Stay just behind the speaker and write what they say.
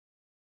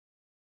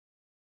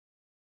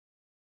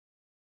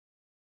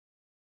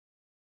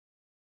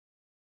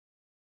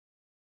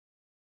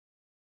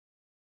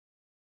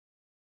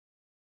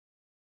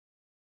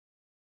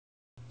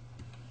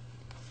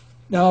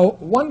Now,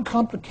 one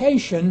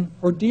complication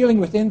for dealing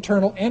with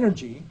internal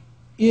energy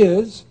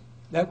is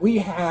that we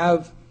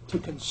have to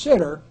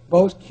consider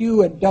both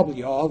Q and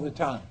W all the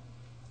time.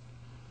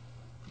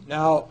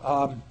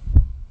 Now,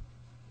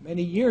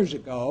 many years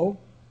ago,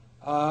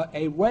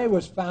 a way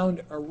was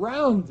found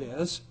around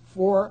this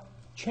for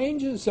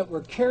changes that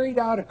were carried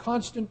out at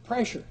constant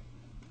pressure.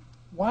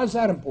 Why is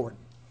that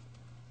important?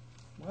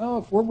 Well,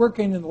 if we're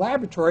working in the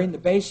laboratory in the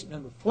basin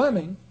of the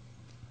Fleming,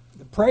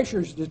 the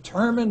pressure is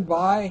determined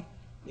by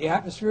the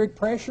atmospheric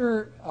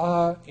pressure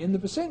in the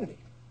vicinity.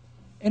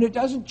 And it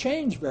doesn't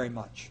change very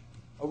much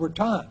over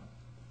time,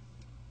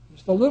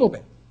 just a little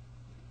bit.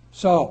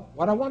 So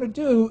what I want to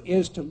do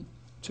is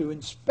to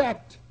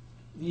inspect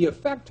the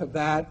effect of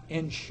that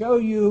and show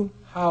you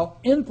how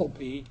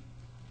enthalpy,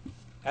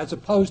 as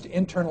opposed to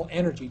internal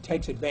energy,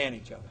 takes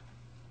advantage of it.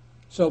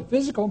 So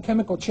physical and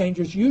chemical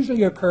changes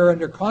usually occur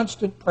under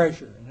constant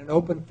pressure in an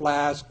open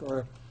flask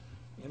or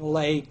in a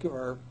lake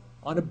or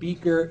on a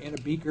beaker, in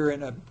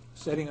a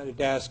sitting on a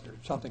desk or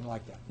something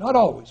like that. Not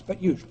always,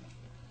 but usually.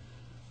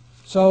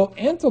 So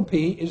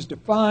enthalpy is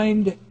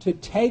defined to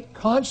take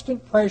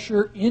constant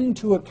pressure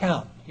into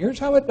account. Here's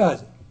how it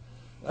does it.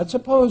 Let's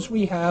suppose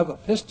we have a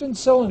piston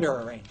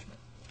cylinder arrangement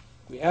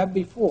we had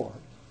before,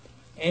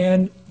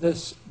 and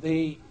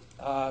the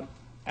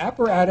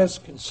apparatus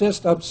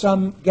consists of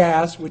some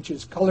gas which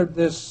is colored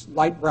this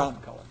light brown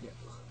color here.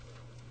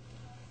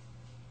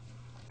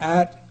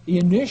 At the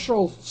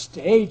initial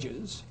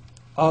stages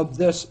of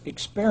this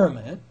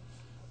experiment,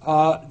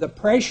 the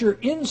pressure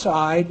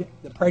inside,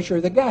 the pressure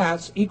of the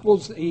gas,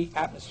 equals the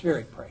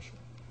atmospheric pressure.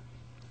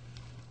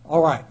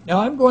 All right, now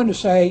I'm going to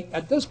say,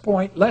 at this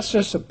point, let's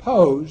just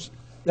suppose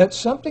that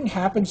something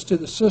happens to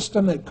the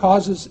system that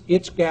causes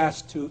its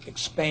gas to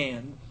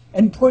expand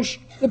and push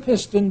the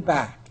piston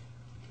back.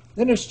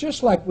 Then it's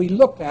just like we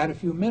looked at a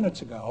few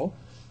minutes ago.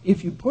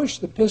 If you push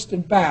the piston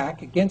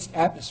back against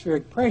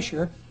atmospheric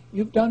pressure,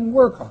 you've done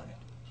work on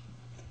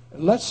it.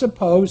 Let's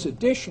suppose,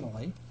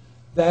 additionally,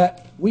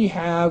 that we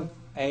have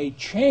a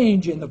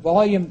change in the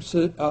volume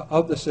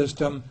of the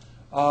system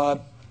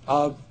of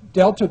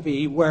delta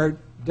V, where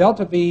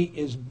delta V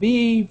is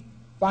V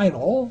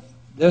final,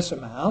 this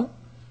amount,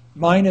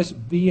 minus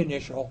V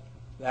initial,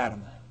 that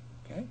amount.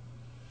 Okay?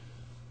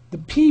 The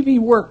PV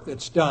work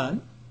that's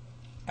done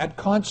at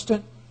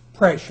constant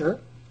pressure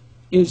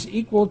is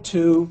equal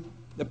to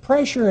the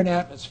pressure in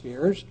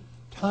atmospheres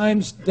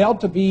times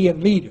delta V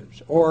in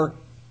liters, or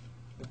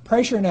the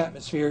pressure in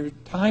atmosphere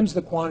times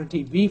the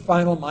quantity V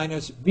final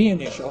minus V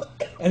initial.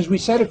 As we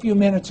said a few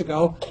minutes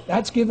ago,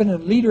 that's given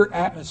in liter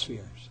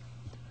atmospheres.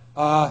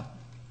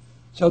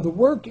 So the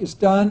work is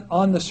done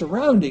on the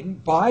surrounding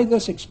by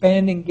this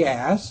expanding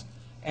gas,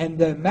 and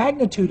the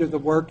magnitude of the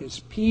work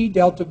is P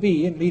delta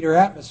V in liter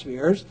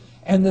atmospheres,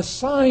 and the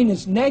sign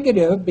is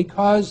negative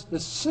because the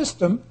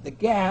system, the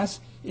gas,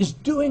 is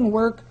doing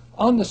work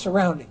on the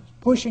surroundings,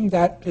 pushing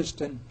that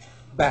piston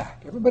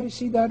back. Everybody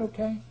see that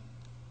okay?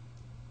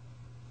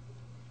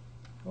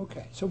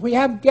 Okay, so if we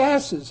have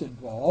gases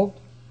involved,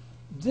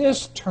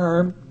 this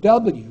term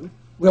W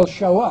will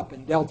show up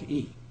in delta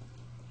E.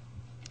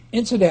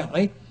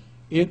 Incidentally,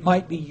 it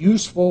might be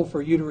useful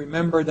for you to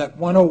remember that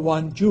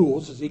 101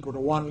 joules is equal to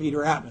 1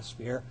 liter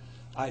atmosphere.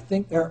 I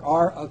think there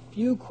are a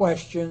few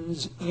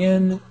questions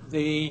in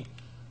the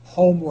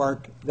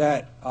homework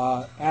that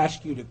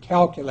ask you to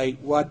calculate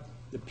what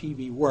the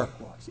PV work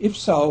was. If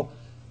so,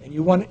 and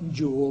you want it in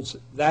joules,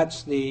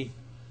 that's the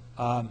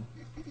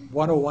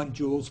 101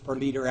 joules per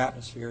liter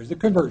atmosphere is the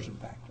conversion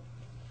factor.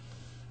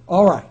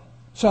 All right,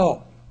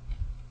 so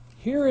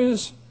here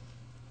is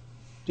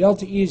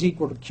delta E is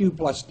equal to Q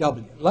plus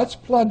W. Let's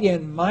plug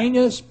in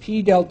minus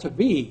P delta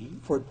V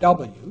for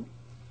W,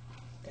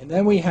 and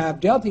then we have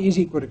delta E is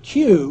equal to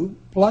Q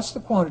plus the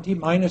quantity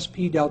minus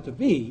P delta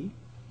V,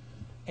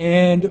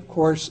 and of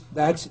course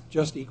that's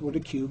just equal to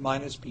Q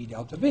minus P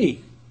delta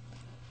V.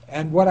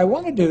 And what I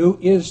want to do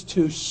is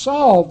to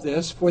solve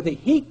this for the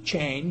heat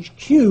change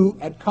Q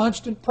at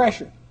constant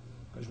pressure,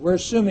 because we're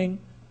assuming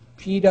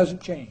P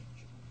doesn't change.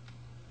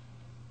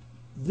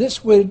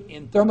 This would,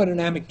 in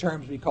thermodynamic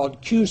terms, be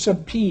called Q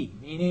sub P,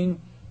 meaning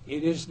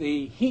it is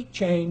the heat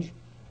change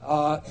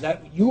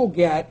that you will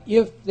get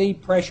if the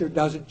pressure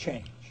doesn't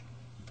change.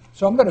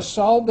 So I'm going to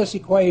solve this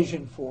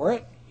equation for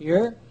it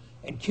here,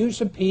 and Q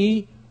sub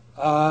P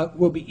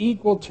will be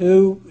equal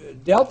to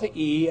delta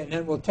E, and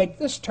then we'll take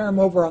this term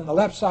over on the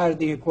left side of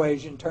the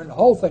equation, turn the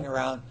whole thing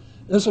around.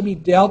 This will be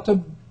delta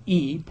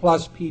E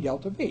plus P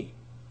delta V.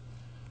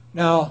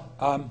 Now,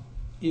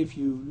 if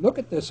you look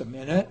at this a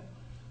minute,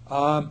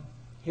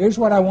 here's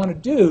what I want to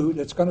do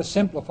that's going to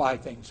simplify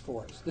things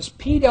for us. This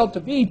P delta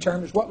V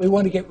term is what we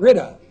want to get rid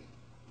of.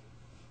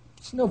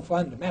 It's no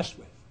fun to mess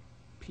with,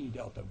 P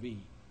delta V.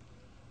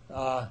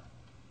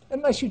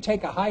 Unless you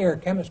take a higher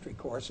chemistry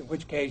course, in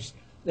which case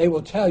they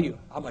will tell you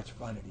how much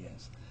fun it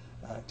is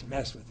to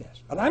mess with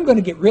this. But I'm going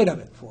to get rid of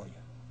it for you.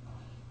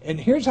 And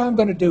here's how I'm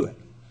going to do it.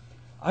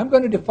 I'm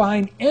going to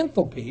define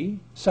enthalpy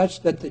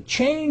such that the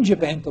change of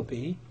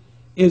enthalpy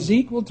is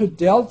equal to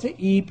delta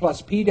E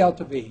plus P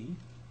delta V,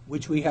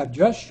 which we have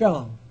just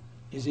shown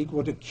is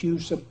equal to Q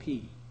sub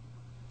P.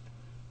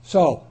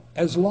 So,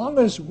 as long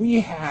as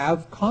we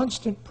have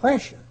constant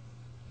pressure,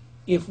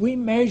 if we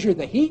measure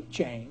the heat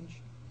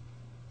change,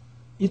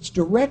 it's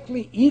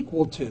directly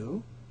equal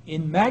to,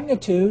 in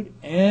magnitude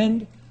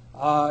and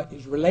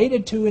is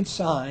related to in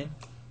sign,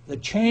 the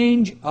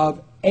change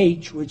of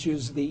H, which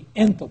is the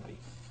enthalpy.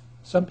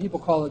 Some people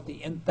call it the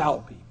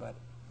enthalpy, but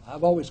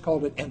I've always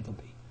called it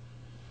enthalpy.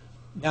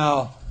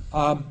 Now,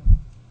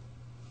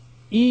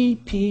 E,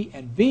 P,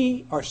 and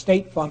V are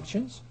state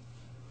functions,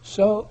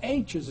 so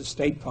H is a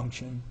state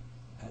function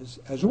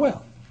as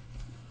well.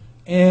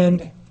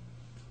 And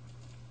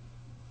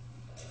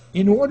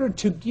in order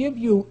to give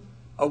you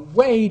a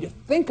way to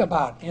think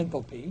about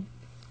enthalpy,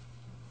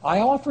 I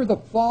offer the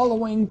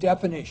following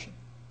definition.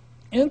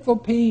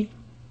 Enthalpy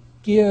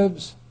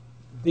gives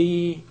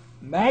the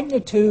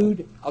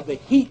magnitude of the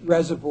heat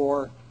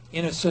reservoir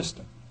in a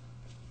system.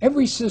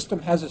 Every system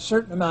has a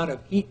certain amount of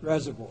heat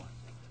reservoir,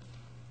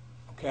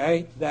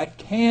 okay, that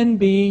can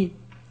be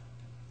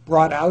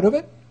brought out of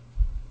it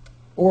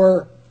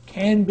or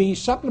can be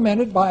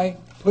supplemented by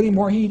putting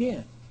more heat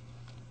in.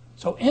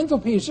 So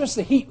enthalpy is just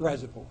the heat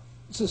reservoir.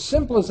 It's as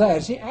simple as that.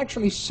 It's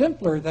actually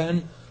simpler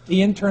than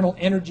the internal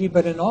energy,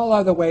 but in all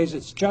other ways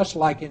it's just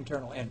like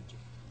internal energy.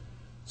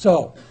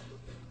 So,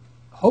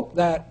 hope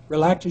that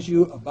relaxes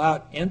you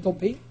about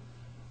enthalpy.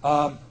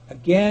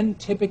 Again,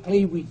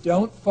 typically we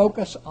don't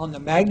focus on the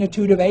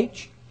magnitude of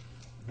H.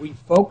 We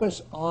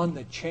focus on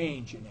the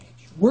change in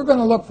H. We're going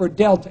to look for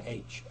delta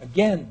H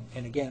again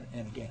and again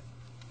and again.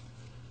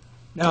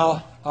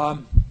 Now,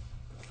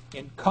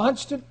 in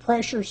constant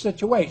pressure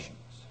situations,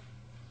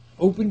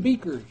 open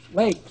beakers,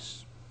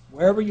 lakes,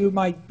 wherever you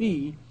might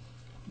be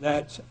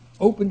that's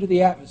open to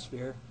the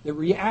atmosphere, the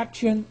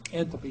reaction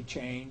enthalpy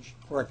change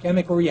for a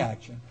chemical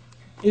reaction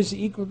is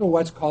equal to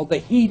what's called the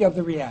heat of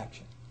the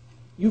reaction.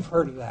 You've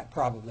heard of that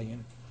probably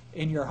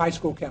in your high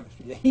school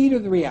chemistry, the heat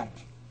of the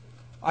reaction.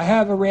 I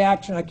have a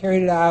reaction, I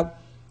carried it out,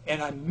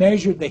 and I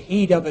measured the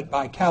heat of it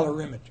by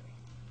calorimetry.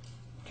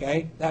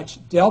 Okay, that's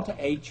delta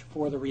H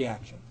for the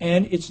reaction.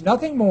 And it's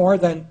nothing more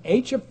than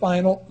H of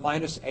final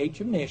minus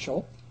H of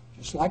initial,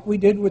 just like we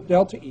did with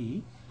delta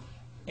E.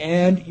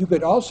 And you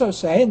could also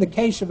say, in the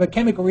case of a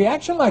chemical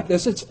reaction like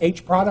this, it's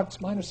H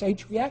products minus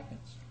H reactants.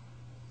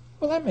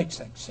 Well, that makes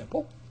things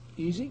simple,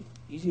 easy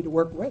to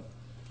work with.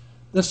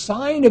 The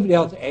sign of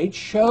delta H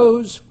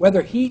shows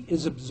whether heat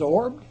is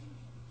absorbed,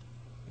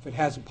 if it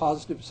has a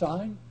positive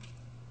sign,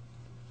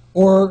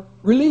 or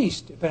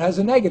released, if it has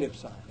a negative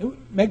sign. It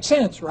makes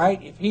sense,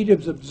 right? If heat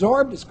is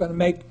absorbed, it's going to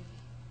make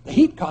the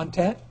heat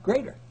content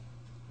greater,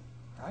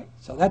 right?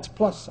 So that's a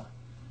plus sign.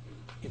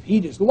 If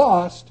heat is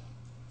lost,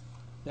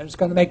 then it's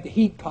going to make the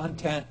heat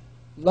content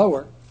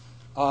lower,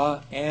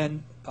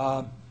 and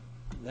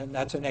then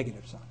that's a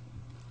negative sign.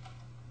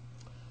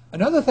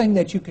 Another thing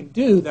that you can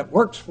do that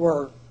works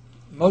for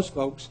most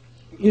folks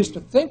is to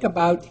think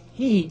about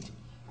heat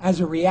as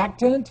a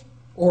reactant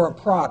or a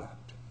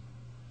product.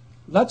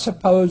 Let's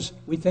suppose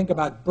we think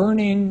about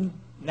burning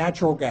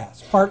natural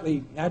gas.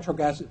 Partly natural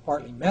gas is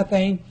partly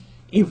methane.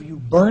 If you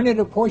burn it,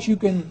 of course, you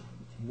can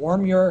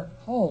warm your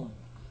home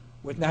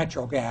with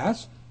natural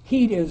gas.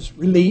 Heat is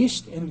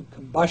released in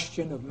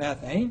combustion of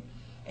methane.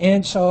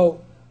 And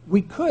so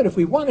we could, if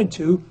we wanted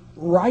to,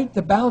 write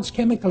the balanced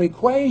chemical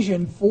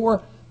equation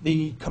for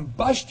the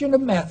combustion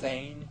of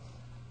methane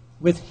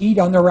with heat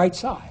on the right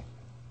side.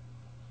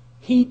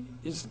 Heat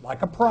is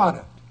like a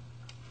product.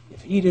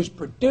 If heat is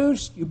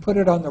produced, you put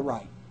it on the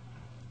right.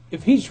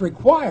 If heat's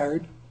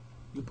required,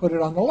 you put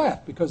it on the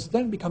left, because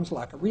then it becomes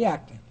like a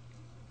reactant.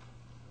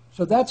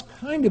 So that's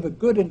kind of a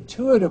good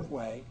intuitive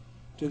way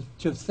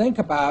to think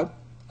about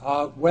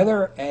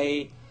whether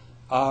a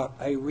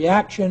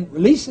reaction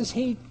releases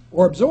heat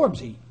or absorbs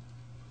heat.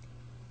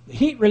 The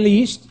heat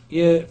released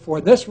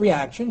for this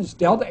reaction is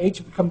delta H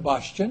of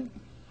combustion,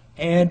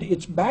 and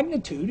its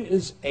magnitude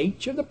is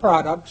H of the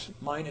products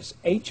minus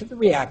H of the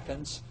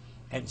reactants.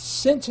 And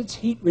since it's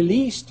heat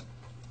released,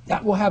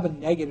 that will have a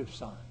negative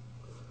sign.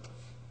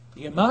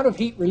 The amount of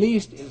heat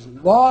released is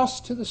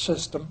lost to the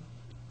system.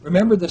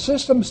 Remember, the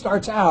system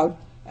starts out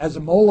as a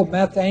mole of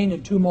methane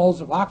and 2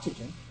 moles of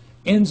oxygen,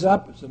 ends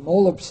up as a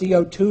mole of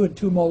CO2 and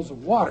 2 moles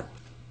of water.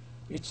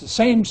 It's the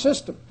same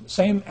system. The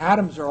same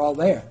atoms are all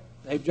there.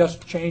 They've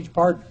just changed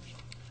partners.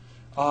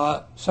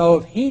 So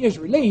if heat is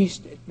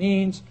released, it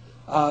means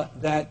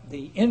that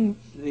the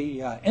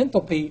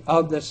enthalpy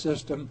of this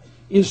system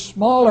is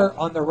smaller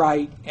on the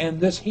right,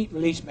 and this heat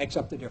release makes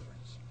up the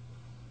difference.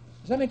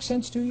 Does that make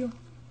sense to you?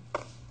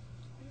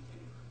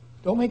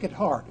 Don't make it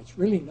hard. It's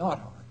really not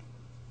hard.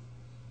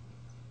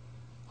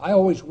 I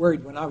always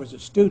worried when I was a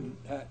student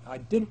that I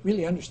didn't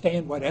really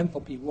understand what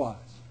enthalpy was.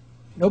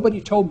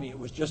 Nobody told me it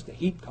was just the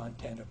heat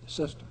content of the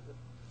system.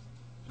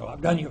 So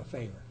I've done you a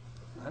favor.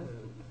 Right?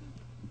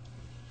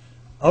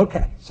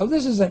 Okay, so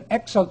this is an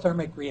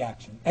exothermic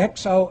reaction.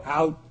 Exo,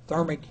 out,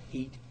 thermic,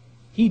 heat,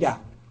 heat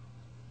out.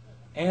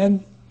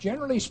 And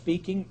generally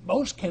speaking,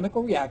 most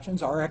chemical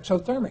reactions are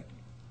exothermic.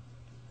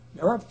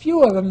 There are a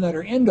few of them that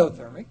are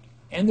endothermic,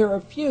 and there are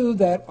a few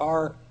that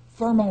are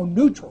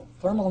thermoneutral.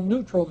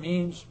 Thermoneutral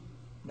means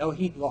no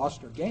heat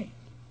lost or gained.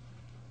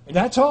 And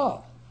that's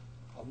all.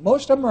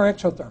 Most of them are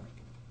exothermic.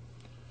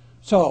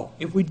 So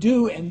if we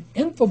do an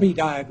enthalpy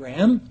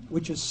diagram,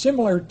 which is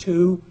similar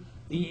to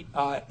the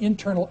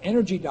internal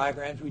energy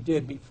diagrams we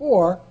did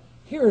before,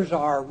 here's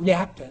our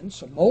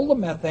reactants, a mole of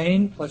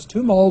methane plus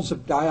 2 moles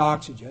of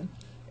dioxygen,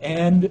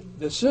 and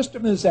the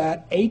system is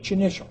at H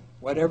initial,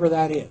 whatever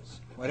that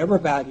is, whatever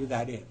value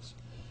that is.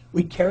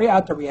 We carry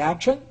out the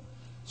reaction.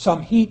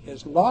 Some heat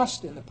is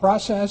lost in the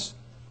process.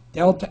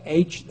 Delta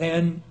H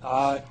then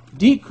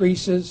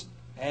decreases,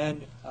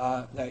 and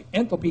the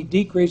enthalpy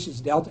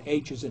decreases. Delta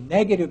H is a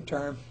negative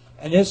term,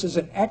 and this is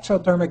an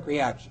exothermic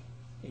reaction.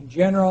 In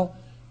general,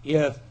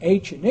 if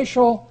H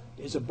initial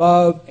is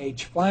above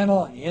H final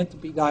on the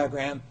enthalpy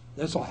diagram,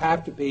 this will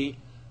have to be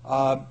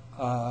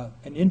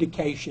an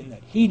indication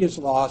that heat is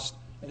lost,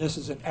 and this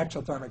is an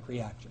exothermic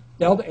reaction.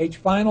 Delta H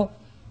final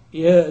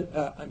is,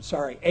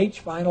 H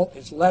final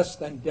is less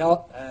than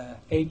delta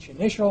H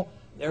initial,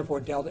 therefore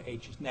delta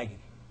H is negative.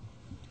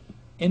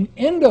 An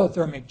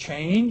endothermic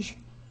change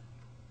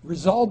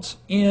results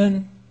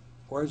in,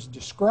 or is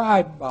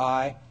described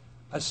by,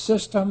 a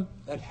system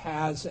that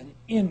has an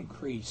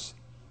increase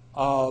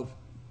of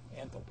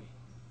enthalpy.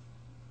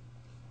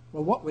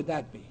 Well, what would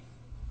that be?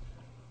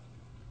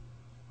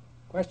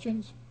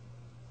 Questions?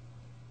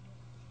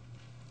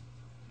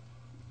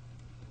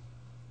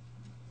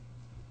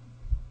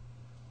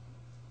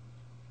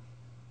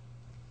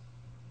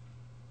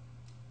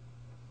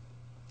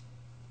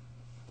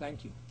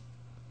 Thank you.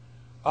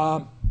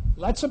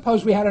 Let's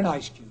suppose we had an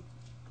ice cube,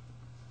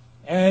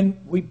 and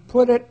we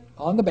put it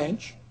on the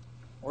bench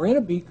or in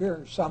a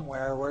beaker or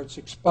somewhere where it's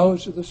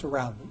exposed to the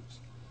surroundings.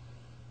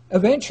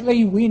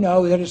 Eventually, we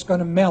know that it's going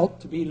to melt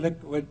to be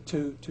liquid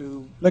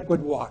to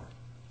liquid water.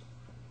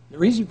 The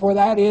reason for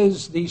that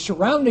is the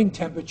surrounding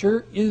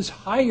temperature is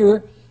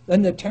higher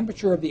than the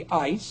temperature of the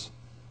ice,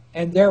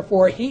 and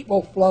therefore heat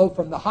will flow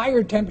from the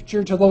higher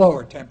temperature to the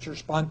lower temperature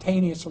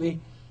spontaneously,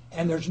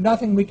 and there's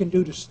nothing we can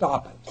do to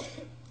stop it.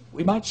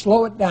 We might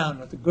slow it down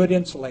with a good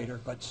insulator,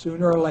 but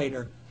sooner or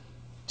later,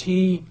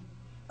 T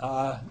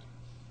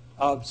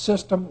of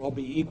system will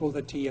be equal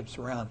to T of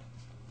surrounding.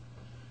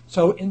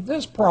 So in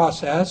this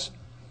process,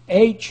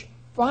 H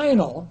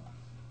final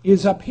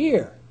is up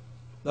here.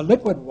 The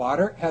liquid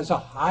water has a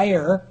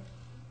higher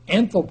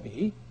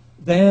enthalpy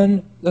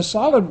than the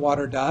solid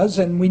water does,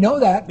 and we know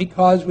that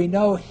because we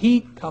know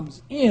heat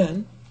comes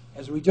in,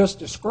 as we just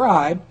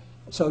described,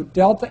 so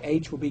delta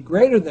H will be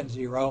greater than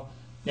 0,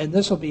 and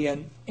this will be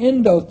an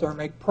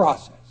endothermic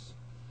process.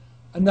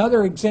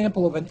 Another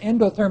example of an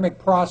endothermic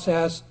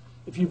process,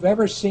 if you've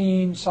ever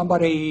seen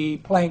somebody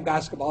playing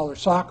basketball or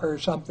soccer or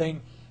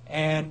something,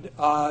 and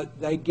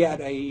they get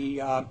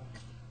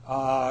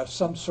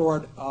some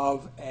sort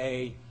of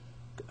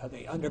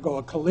they undergo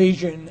a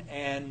collision,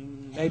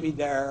 and maybe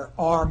their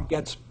arm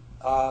gets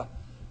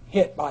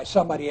hit by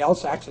somebody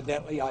else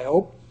accidentally, I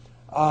hope,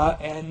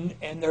 and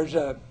there's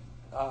a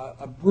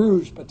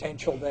bruise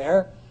potential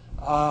there.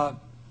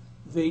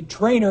 The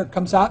trainer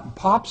comes out and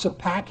pops a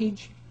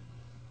package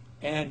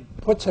and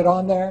puts it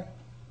on there,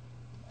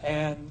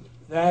 and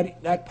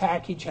that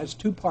package has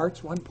 2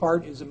 parts. One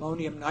part is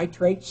ammonium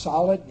nitrate,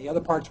 solid, and the other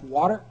part's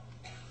water.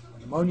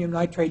 When ammonium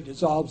nitrate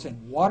dissolves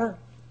in water,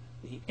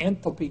 the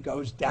enthalpy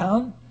goes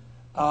down,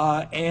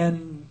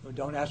 and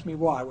don't ask me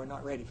why, we're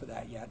not ready for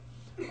that yet.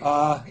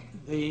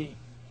 The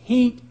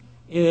heat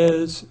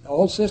is, the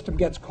whole system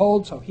gets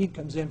cold, so heat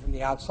comes in from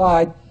the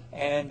outside,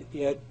 and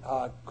it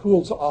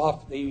cools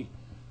off the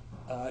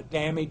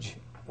damage,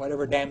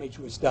 whatever damage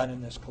was done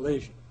in this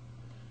collision.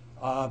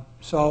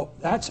 So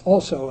that's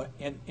also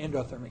an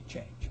endothermic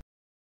change.